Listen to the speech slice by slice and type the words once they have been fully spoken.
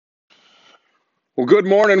Well, good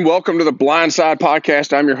morning. Welcome to the Blind Side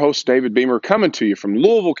Podcast. I'm your host, David Beamer, coming to you from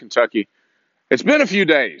Louisville, Kentucky. It's been a few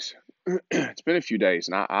days. It's been a few days,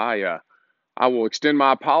 and I will extend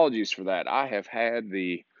my apologies for that. I have had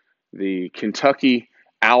the Kentucky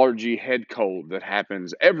allergy head cold that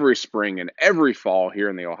happens every spring and every fall here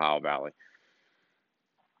in the Ohio Valley.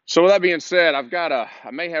 So with that being said,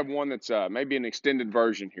 I may have one that's maybe an extended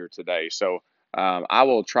version here today. So I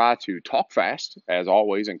will try to talk fast as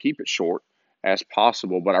always and keep it short as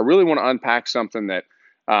possible. But I really want to unpack something that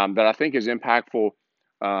I think is impactful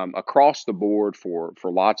across the board for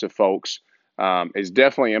lots of folks. It's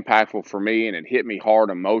definitely impactful for me, and it hit me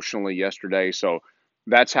hard emotionally yesterday. So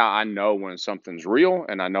that's how I know when something's real,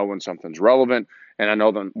 and I know when something's relevant, and I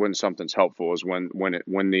know when something's helpful is when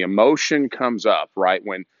the emotion comes up, right?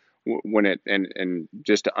 When it and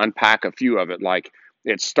just to unpack a few of it, like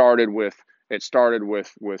it started with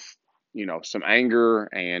some anger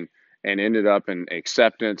and ended up in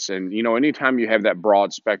acceptance. And anytime you have that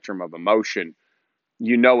broad spectrum of emotion,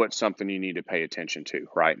 it's something you need to pay attention to,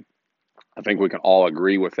 right? I think we can all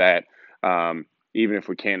agree with that, even if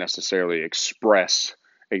we can't necessarily express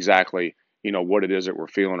exactly what it is that we're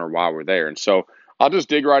feeling or why we're there. And so I'll just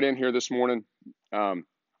dig right in here this morning. And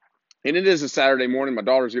it is a Saturday morning. My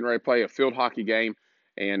daughter's getting ready to play a field hockey game,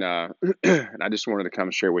 and and I just wanted to come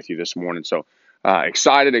and share with you this morning. So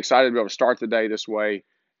excited to be able to start the day this way,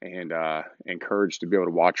 and encouraged to be able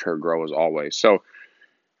to watch her grow as always. So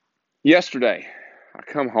yesterday, I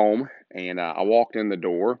come home and I walked in the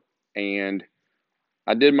door, and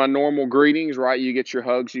I did my normal greetings. Right, you get your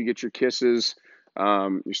hugs, you get your kisses.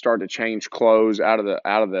 You start to change clothes out of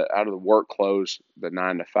the work clothes, the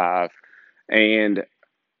 9 to 5, and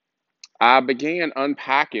I began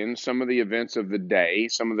unpacking some of the events of the day,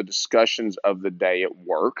 some of the discussions of the day at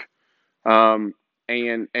work, um,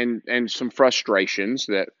 and some frustrations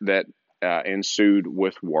that ensued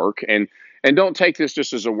with work. And don't take this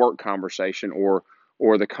just as a work conversation or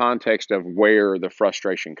the context of where the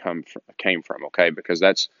frustration came from, okay? Because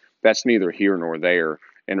that's neither here nor there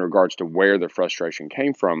in regards to where the frustration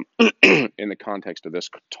came from in the context of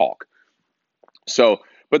this talk. So,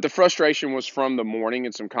 but the frustration was from the morning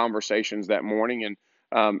and some conversations that morning, and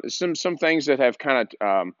some things that have kind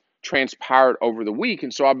of transpired over the week.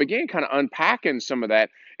 And so I began kind of unpacking some of that,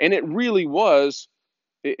 and it really was,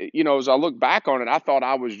 as I look back on it, I thought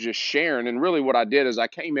I was just sharing, and really what I did is I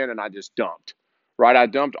came in and I just dumped. Right, I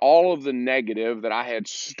dumped all of the negative that I had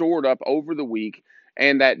stored up over the week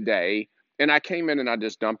and that day, and I came in and I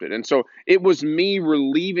just dumped it. And so it was me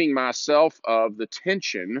relieving myself of the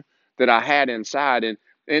tension that I had inside. And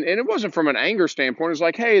it wasn't from an anger standpoint. It was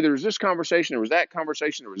like, hey, there was this conversation, there was that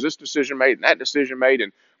conversation, there was this decision made and that decision made.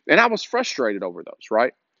 And I was frustrated over those,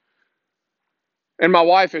 right? And my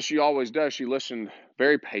wife, as she always does, she listened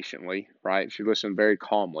very patiently, right? She listened very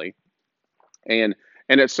calmly. And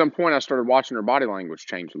and at some point I started watching her body language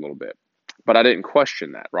change a little bit. But I didn't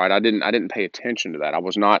question that, right? I didn't pay attention to that. I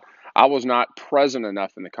was not present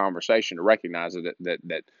enough in the conversation to recognize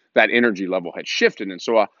that energy level had shifted. And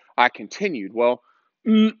so I continued. Well,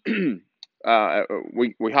 we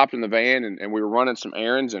hopped in the van and we were running some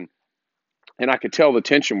errands, and I could tell the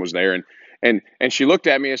tension was there. And she looked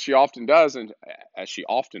at me as she often does, and as she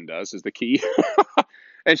often does is the key.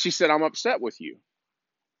 And she said, I'm upset with you.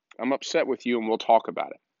 I'm upset with you, and we'll talk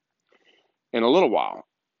about it in a little while.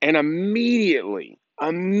 And immediately,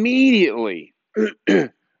 my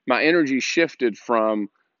energy shifted from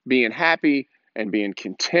being happy and being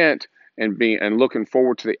content and looking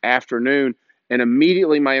forward to the afternoon. And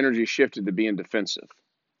immediately my energy shifted to being defensive.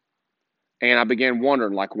 And I began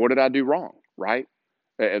wondering, like, what did I do wrong? Right?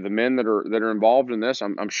 The men that are involved in this,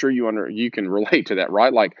 I'm sure you can relate to that,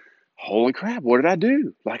 right? Like, holy crap, what did I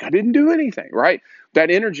do? Like, I didn't do anything, right? That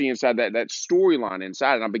energy inside, that storyline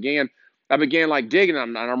inside, and I began like digging,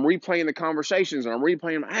 and I'm replaying the conversations, and I'm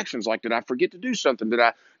replaying my actions. Like, did I forget to do something? Did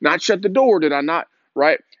I not shut the door? Did I not?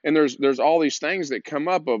 Right? And there's all these things that come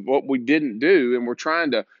up of what we didn't do, and we're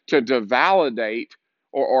trying to validate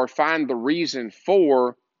or find the reason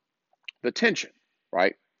for the tension,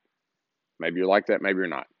 right? Maybe you're like that, maybe you're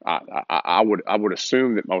not. I would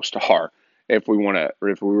assume that most are, if we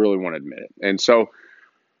really want to admit it. And so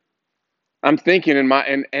I'm thinking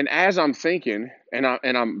and as I'm thinking and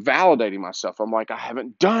I'm validating myself, I'm like, I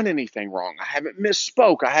haven't done anything wrong. I haven't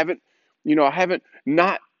misspoke. I haven't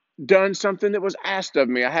not done something that was asked of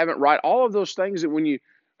me. I haven't right all of those things that when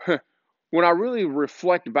I really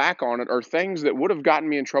reflect back on it are things that would have gotten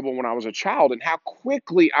me in trouble when I was a child, and how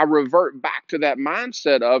quickly I revert back to that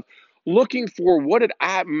mindset of looking for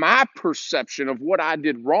my perception of what I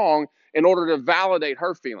did wrong in order to validate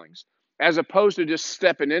her feelings, as opposed to just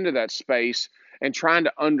stepping into that space and trying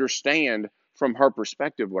to understand from her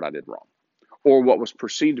perspective what I did wrong or what was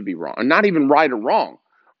perceived to be wrong. And not even right or wrong,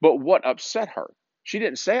 but what upset her. She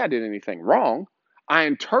didn't say I did anything wrong. I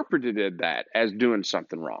interpreted that as doing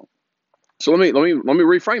something wrong. So let me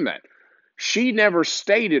reframe that. She never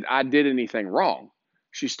stated I did anything wrong.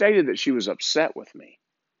 She stated that she was upset with me.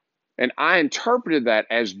 And I interpreted that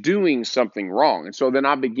as doing something wrong. And so then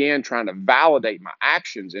I began trying to validate my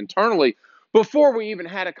actions internally before we even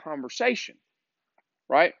had a conversation,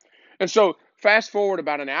 right? And so fast forward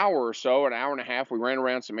about an hour or so, an hour and a half, we ran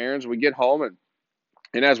around some errands. We get home,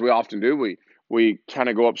 and as we often do, we kind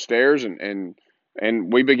of go upstairs and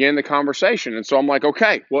we begin the conversation. And so I'm like,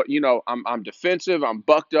 okay, well, I'm defensive, I'm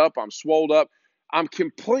bucked up, I'm swolled up, I'm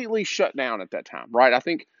completely shut down at that time, right? I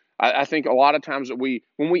think a lot of times that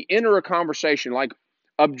when we enter a conversation, like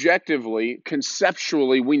objectively,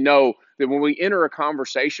 conceptually, we know that when we enter a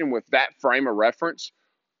conversation with that frame of reference,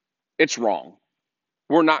 it's wrong.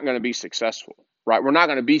 We're not going to be successful, right? We're not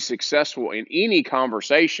going to be successful in any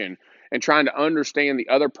conversation and trying to understand the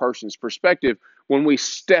other person's perspective when we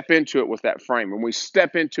step into it with that frame, when we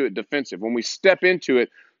step into it defensive, when we step into it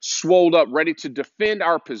swolled up, ready to defend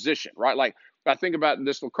our position, right? Like I think about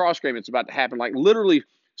this lacrosse game, it's about to happen, like literally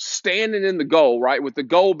standing in the goal, right? With the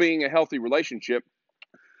goal being a healthy relationship,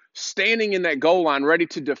 standing in that goal line, ready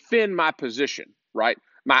to defend my position, right?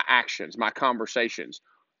 My actions, my conversations.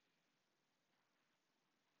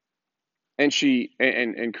 And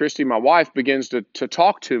Christy, my wife, begins to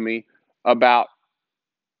talk to me about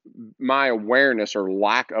my awareness or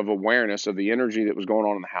lack of awareness of the energy that was going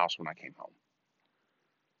on in the house when I came home.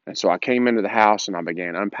 And so I came into the house and I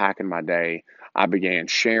began unpacking my day. I began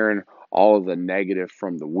sharing all of the negative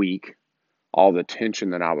from the week, all the tension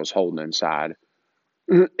that I was holding inside.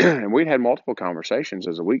 And we'd had multiple conversations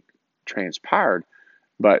as the week transpired.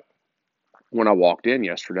 But when I walked in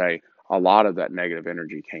yesterday, a lot of that negative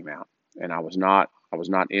energy came out. And I was not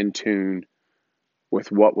in tune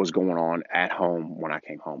with what was going on at home when I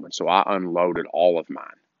came home. And so I unloaded all of mine,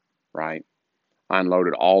 right? I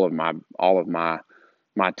unloaded all of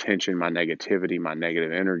my tension, my negativity, my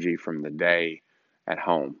negative energy from the day at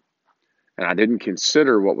home. And I didn't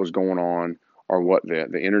consider what was going on or what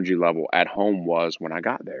the energy level at home was when I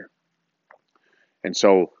got there. And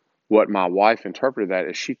so what my wife interpreted that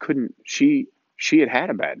is she had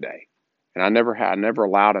a bad day. And I never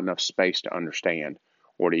allowed enough space to understand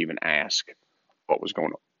or to even ask what was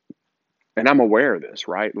going on. And I'm aware of this,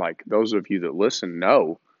 right? Like those of you that listen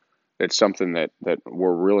know it's something that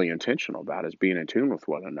we're really intentional about is being in tune with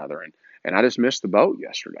one another. And I just missed the boat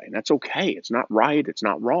yesterday. And that's okay. It's not right. It's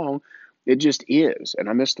not wrong. It just is. And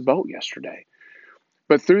I missed the boat yesterday.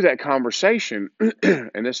 But through that conversation,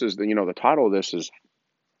 and this is the title of this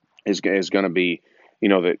is going to be,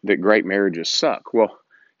 that great marriages suck. Well,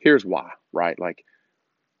 here's why, right? Like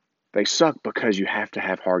they suck because you have to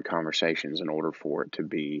have hard conversations in order for it to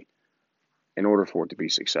be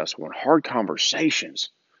successful. And hard conversations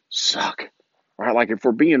suck, right? Like if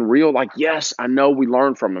we're being real, like, yes, I know we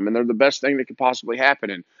learn from them and they're the best thing that could possibly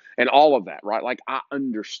happen and all of that, right? Like I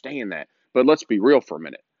understand that, but let's be real for a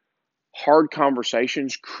minute. Hard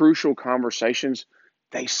conversations, crucial conversations,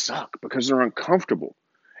 they suck because they're uncomfortable.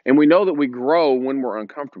 And we know that we grow when we're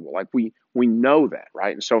uncomfortable. Like we know that,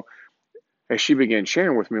 right? And so as she began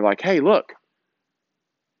sharing with me, like, hey, look,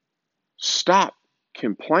 stop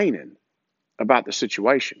complaining about the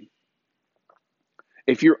situation.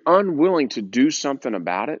 If you're unwilling to do something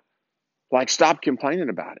about it, like stop complaining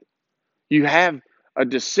about it. You have a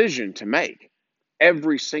decision to make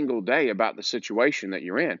every single day about the situation that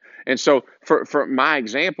you're in. And so for my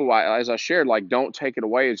example, as I shared, like don't take it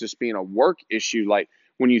away as just being a work issue. Like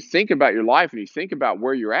when you think about your life and you think about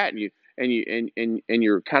where you're at and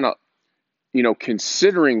you're kind of,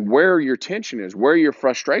 considering where your tension is, where your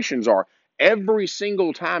frustrations are, every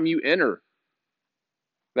single time you enter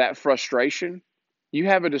that frustration, you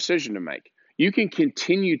have a decision to make. You can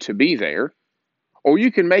continue to be there, or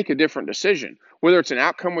you can make a different decision, whether it's an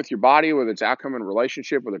outcome with your body, whether it's an outcome in a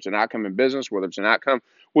relationship, whether it's an outcome in business, whether it's an outcome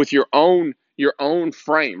with your own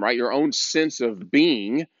frame, right? Your own sense of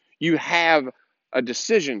being. You have a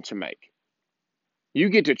decision to make. You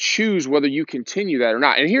get to choose whether you continue that or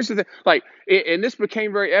not. And here's the thing, and this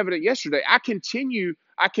became very evident yesterday. I continue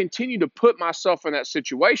to put myself in that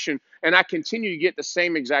situation, and I continue to get the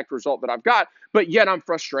same exact result that I've got, but yet I'm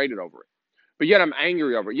frustrated over it. But yet I'm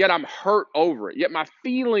angry over it. Yet I'm hurt over it. Yet my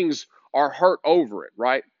feelings are hurt over it,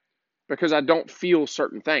 right? Because I don't feel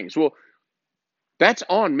certain things. Well, that's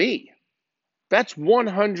on me. That's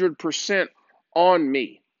 100% on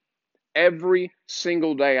me. Every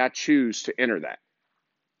single day I choose to enter that.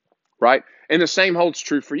 Right? And the same holds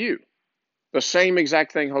true for you. The same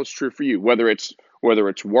exact thing holds true for you, whether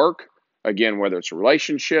it's work, again, whether it's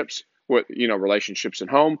relationships, relationships at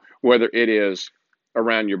home, whether it is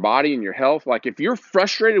around your body and your health. Like if you're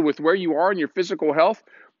frustrated with where you are in your physical health,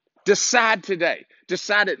 decide today.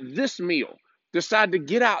 Decide at this meal. Decide to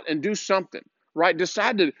get out and do something, right?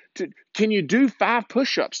 Decide to can you do 5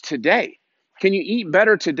 push-ups today? Can you eat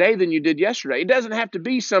better today than you did yesterday? It doesn't have to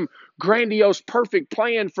be some grandiose, perfect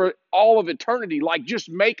plan for all of eternity. Like just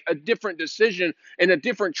make a different decision and a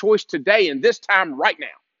different choice today and this time right now.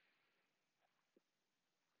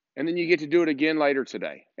 And then you get to do it again later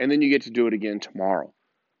today. And then you get to do it again tomorrow.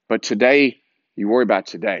 But today, you worry about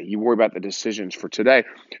today. You worry about the decisions for today.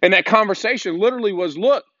 And that conversation literally was,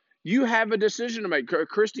 look, you have a decision to make.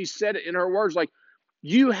 Christy said it in her words, like,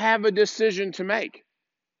 you have a decision to make.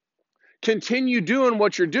 Continue doing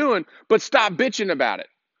what you're doing, but stop bitching about it.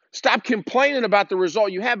 Stop complaining about the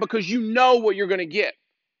result you have because you know what you're going to get.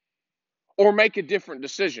 Or make a different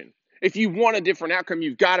decision. If you want a different outcome,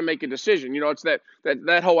 you've got to make a decision. It's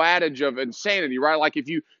that whole adage of insanity, right? Like if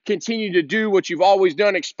you continue to do what you've always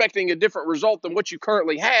done, expecting a different result than what you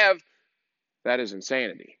currently have, that is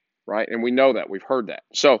insanity, right? And we know that. We've heard that.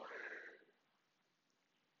 So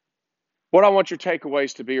what I want your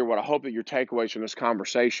takeaways to be, or what I hope that your takeaways from this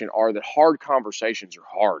conversation are, that hard conversations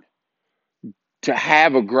are hard. To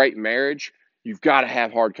have a great marriage, you've got to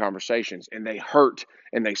have hard conversations, and they hurt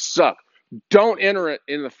and they suck. Don't enter it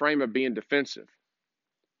in the frame of being defensive.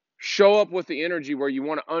 Show up with the energy where you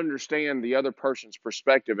want to understand the other person's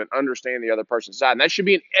perspective and understand the other person's side. And that should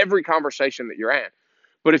be in every conversation that you're at.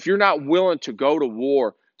 But if you're not willing to go to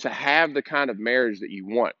war to have the kind of marriage that you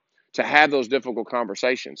want, to have those difficult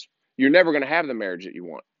conversations, you're never going to have the marriage that you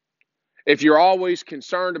want. If you're always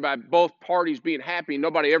concerned about both parties being happy and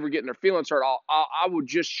nobody ever getting their feelings hurt, I would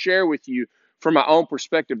just share with you from my own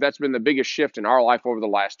perspective, that's been the biggest shift in our life over the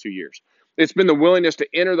last 2 years. It's been the willingness to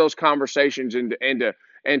enter those conversations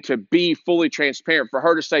and to be fully transparent. For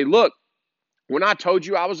her to say, look, when I told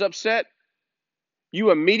you I was upset,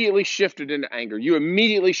 you immediately shifted into anger. You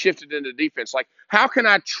immediately shifted into defense. Like, how can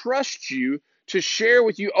I trust you to share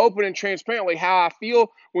with you open and transparently how I feel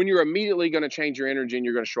when you're immediately going to change your energy and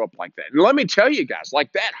you're going to show up like that? And let me tell you guys,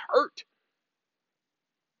 like that hurt.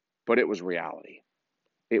 But it was reality.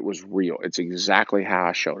 It was real. It's exactly how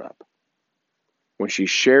I showed up. When she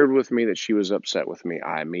shared with me that she was upset with me,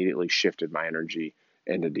 I immediately shifted my energy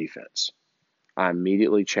into defense. I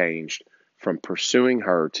immediately changed from pursuing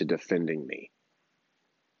her to defending me.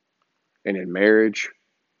 And in marriage,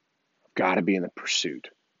 I've got to be in the pursuit.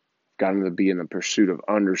 Got to be in the pursuit of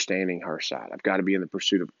understanding her side. I've got to be in the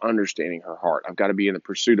pursuit of understanding her heart. I've got to be in the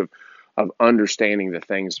pursuit of understanding the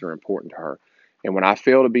things that are important to her. And when I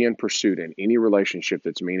fail to be in pursuit in any relationship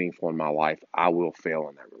that's meaningful in my life, I will fail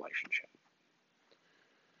in that relationship.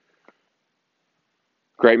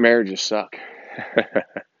 Great marriages suck.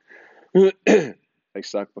 They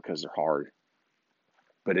suck because they're hard.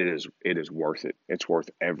 But it is worth it. It's worth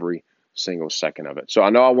every single second of it. So I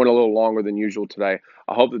know I went a little longer than usual today.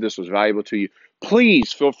 I hope that this was valuable to you.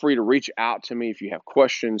 Please feel free to reach out to me if you have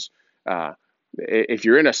questions. If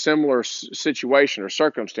you're in a similar situation or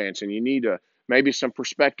circumstance and you need maybe some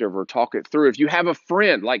perspective or talk it through. If you have a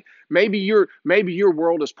friend, like maybe your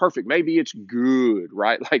world is perfect. Maybe it's good,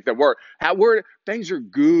 right? Like the word, things are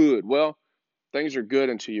good. Well, things are good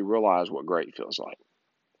until you realize what great feels like,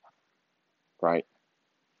 right?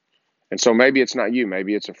 And so maybe it's not you.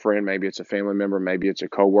 Maybe it's a friend. Maybe it's a family member. Maybe it's a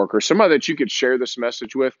coworker. Somebody that you could share this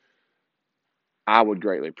message with. I would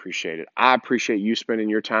greatly appreciate it. I appreciate you spending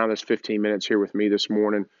your time, this 15 minutes here with me this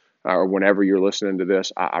morning, or whenever you're listening to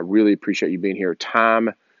this. I really appreciate you being here. Time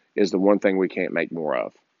is the one thing we can't make more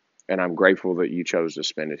of. And I'm grateful that you chose to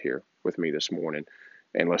spend it here with me this morning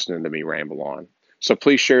and listening to me ramble on. So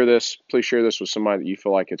please share this. Please share this with somebody that you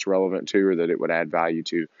feel like it's relevant to or that it would add value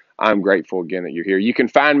to. I'm grateful again that you're here. You can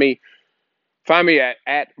find me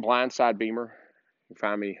at Blindside Beamer. You can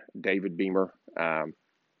find me David Beamer,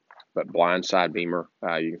 but Blindside Beamer.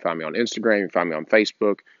 You can find me on Instagram. You can find me on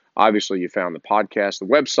Facebook. Obviously, you found the podcast, the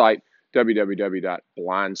website,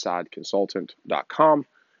 www.blindsideconsultant.com.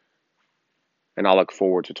 And I look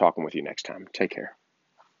forward to talking with you next time. Take care.